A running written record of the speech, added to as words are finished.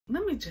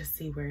let me just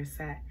see where it's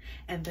at.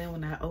 And then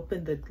when I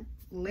opened the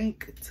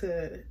link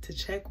to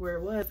check where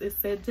it was, it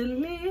said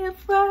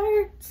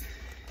delivered.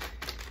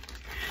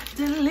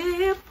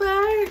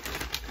 Delivered.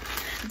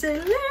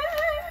 Delivered.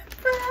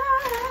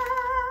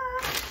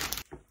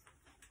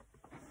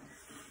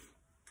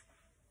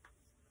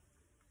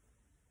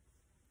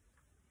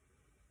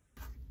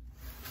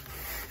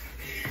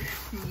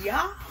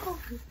 Y'all.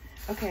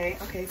 Okay,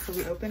 so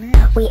we open it.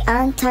 We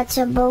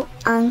untouchable,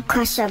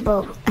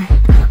 uncrushable.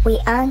 We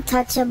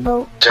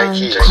untouchable,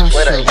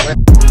 uncrushable.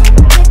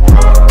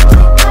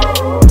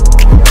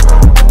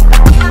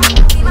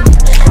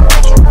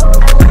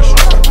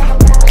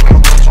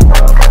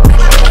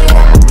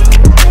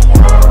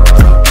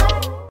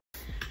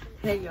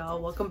 Hey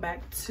y'all, welcome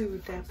back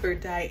to Dapper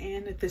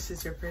Diane. If this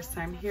is your first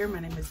time here,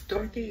 my name is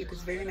Dorothy. It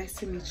is very nice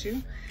to meet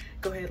you.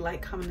 Go ahead,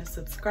 like, comment, and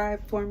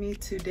subscribe for me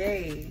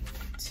today.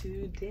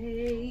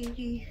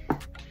 Today,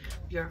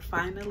 we are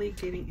finally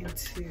getting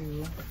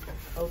into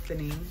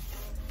opening.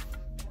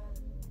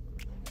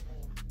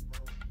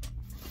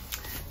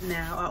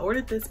 Now, I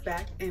ordered this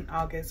back in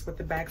August with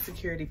the bag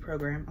security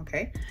program,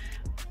 okay?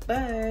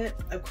 But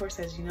of course,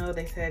 as you know,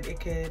 they said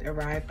it could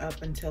arrive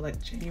up until like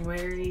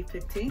January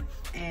 15th,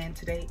 and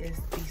today is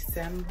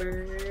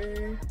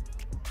December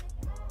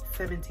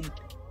 17th.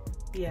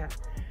 Yeah.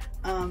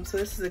 So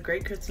this is a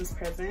great Christmas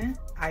present.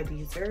 I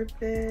deserve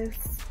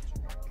this.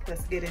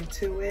 Let's get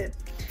into it.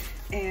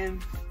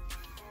 And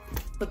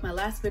with my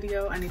last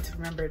video, I need to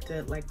remember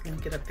to like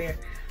link it up there,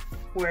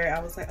 where I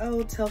was like, oh,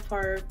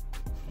 Telfar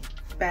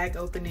bag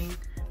opening.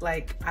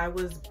 Like, I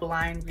was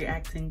blind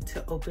reacting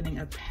to opening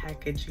a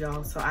package,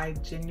 y'all. So I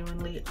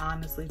genuinely,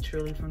 honestly,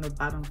 truly, from the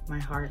bottom of my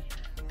heart,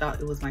 thought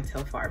it was my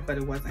Telfar, but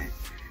it wasn't.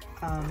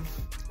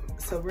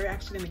 So we're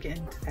actually gonna get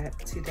into that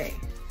today.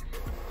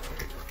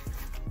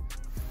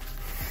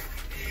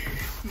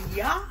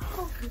 Y'all.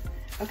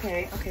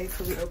 Okay,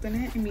 so we open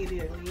it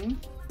immediately.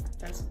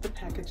 That's what the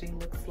packaging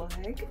looks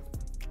like.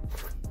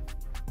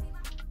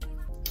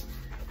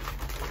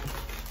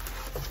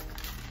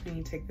 And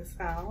you take this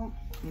out,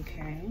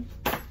 okay.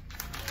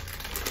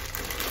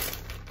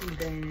 And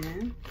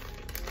then,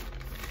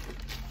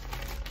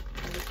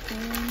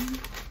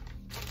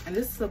 and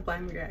this is a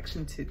blind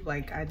reaction too.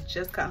 Like, I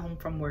just got home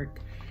from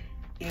work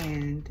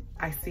and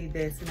I see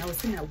this, and I was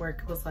sitting at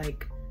work. It was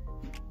like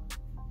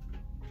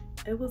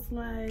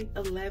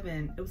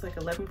 11. It was like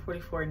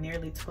 11:44,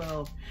 nearly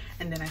 12.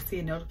 And then I see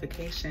a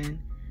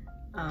notification.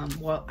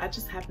 Well, I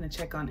just happened to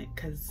check on it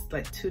because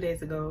like 2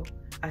 days ago,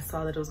 I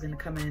saw that it was gonna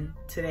come in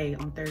today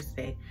on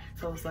Thursday.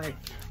 So I was like,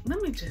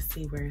 let me just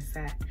see where it's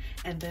at.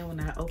 And then when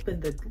I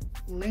opened the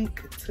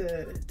link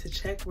to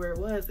check where it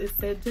was, it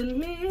said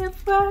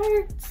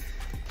delivered.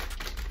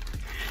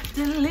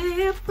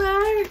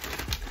 Delivered.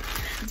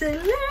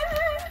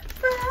 Delivered.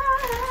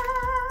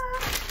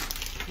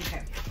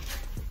 Okay.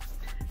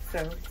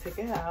 So take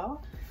it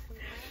out.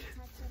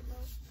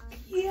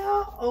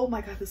 Yeah. Oh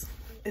my God, this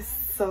is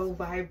so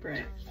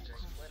vibrant.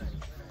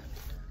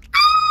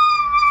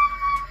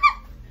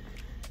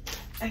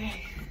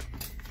 Okay.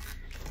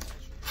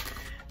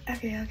 I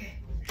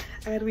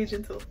gotta be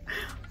gentle.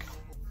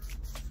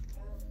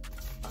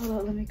 Hold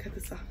on, let me cut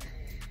this off.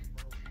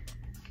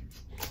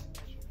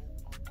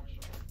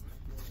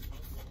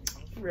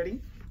 Ready?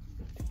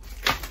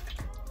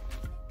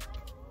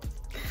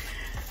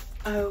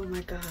 Oh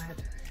my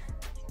God.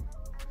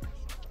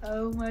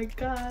 Oh my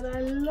God, I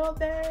love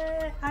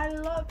it. I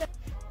love it.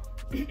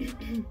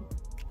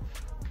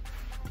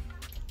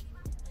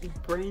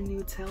 Brand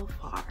new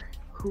Telfar.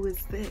 Who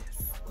is this?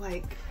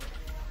 Like,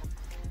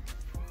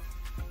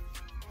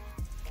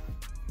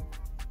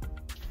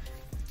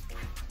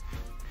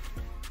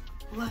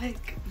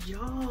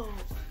 y'all,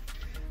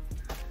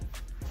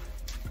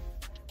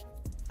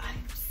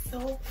 I'm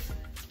so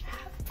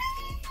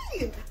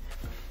happy.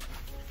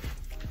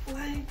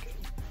 Like,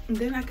 and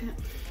then I can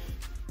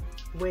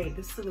wait.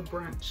 This is a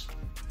brunch.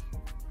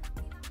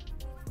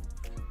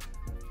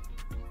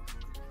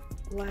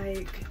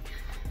 Like,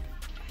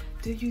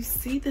 do you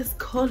see this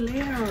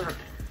color?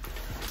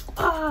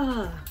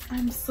 Ah,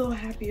 I'm so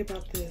happy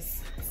about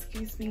this.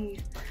 Excuse me.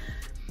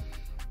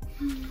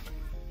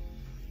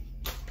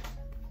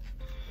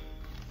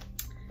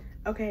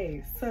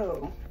 Okay,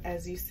 so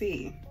as you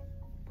see,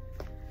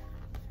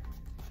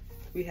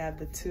 we have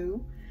the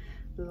two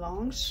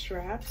long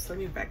straps. Let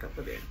me back up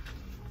a bit.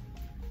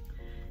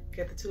 You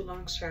got the two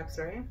long straps,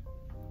 right?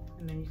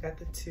 And then you got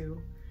the two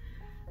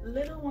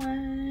little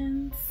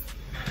ones.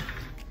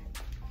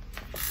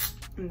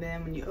 And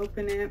then when you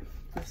open it,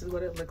 this is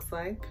what it looks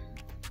like.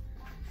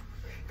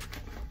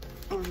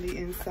 On the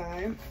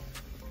inside,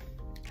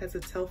 has a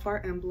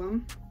Telfar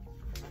emblem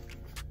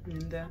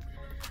and the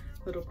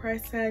little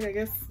price tag, I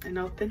guess, an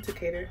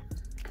authenticator,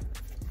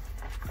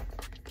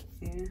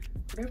 and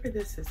whatever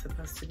this is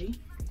supposed to be.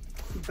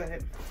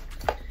 But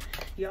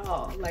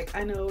y'all, like,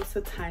 I know it's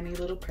a tiny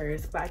little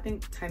purse, but I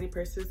think tiny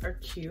purses are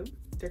cute.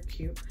 They're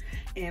cute.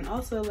 And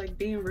also, like,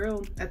 being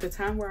real, at the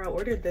time where I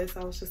ordered this,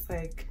 I was just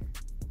like,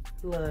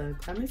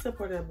 look, let me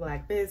support a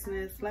Black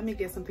business. Let me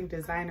get something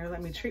designer.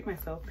 Let me treat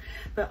myself,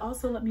 but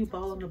also let me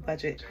ball on a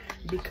budget,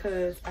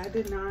 because I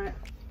did not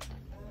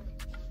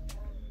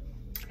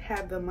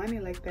have the money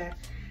like that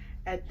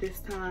at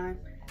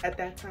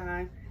that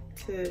time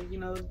to, you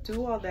know,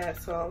 do all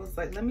that. So I was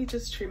like, let me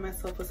just treat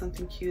myself with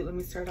something cute. Let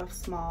me start off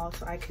small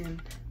so I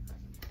can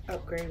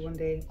upgrade one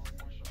day.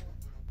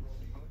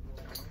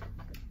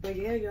 But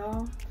yeah,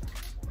 y'all,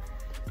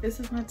 this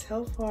is my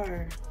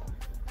Telfar.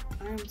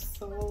 I am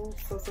so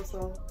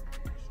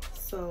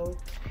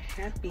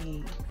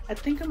happy. I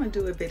think I'm gonna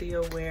do a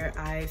video where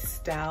I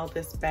style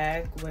this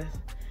bag with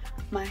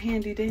my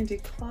handy dandy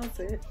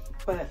closet,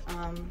 but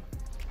I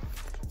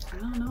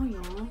don't know,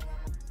 y'all.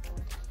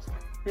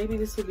 Maybe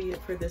this will be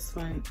it for this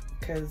one,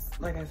 because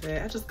like I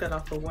said, I just got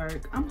off of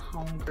work. I'm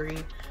hungry.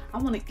 I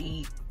want to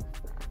eat.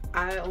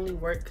 I only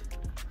work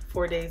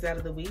 4 days out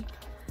of the week,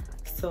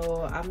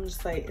 so I'm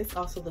just like, it's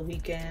also the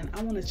weekend.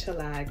 I want to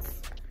chillax.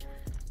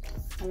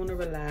 I want to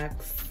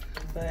relax,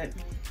 but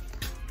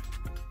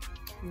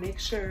make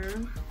sure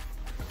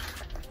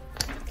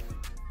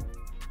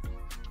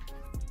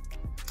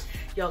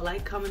y'all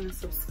like, comment, and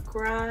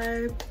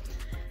subscribe.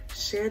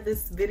 Share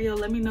this video.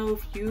 Let me know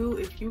if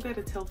you got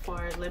a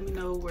Telfar. Let me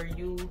know where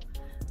you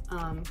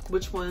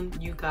which one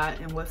you got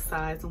and what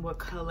size and what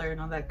color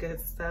and all that good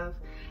stuff.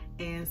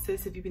 And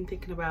sis, if you've been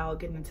thinking about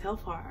getting a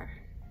Telfar,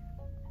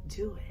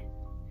 do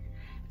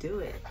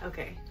it.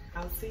 Okay,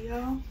 I'll see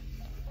y'all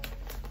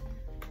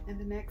in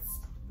the next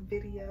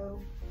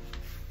video.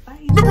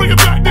 Bye. Bring it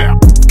back now.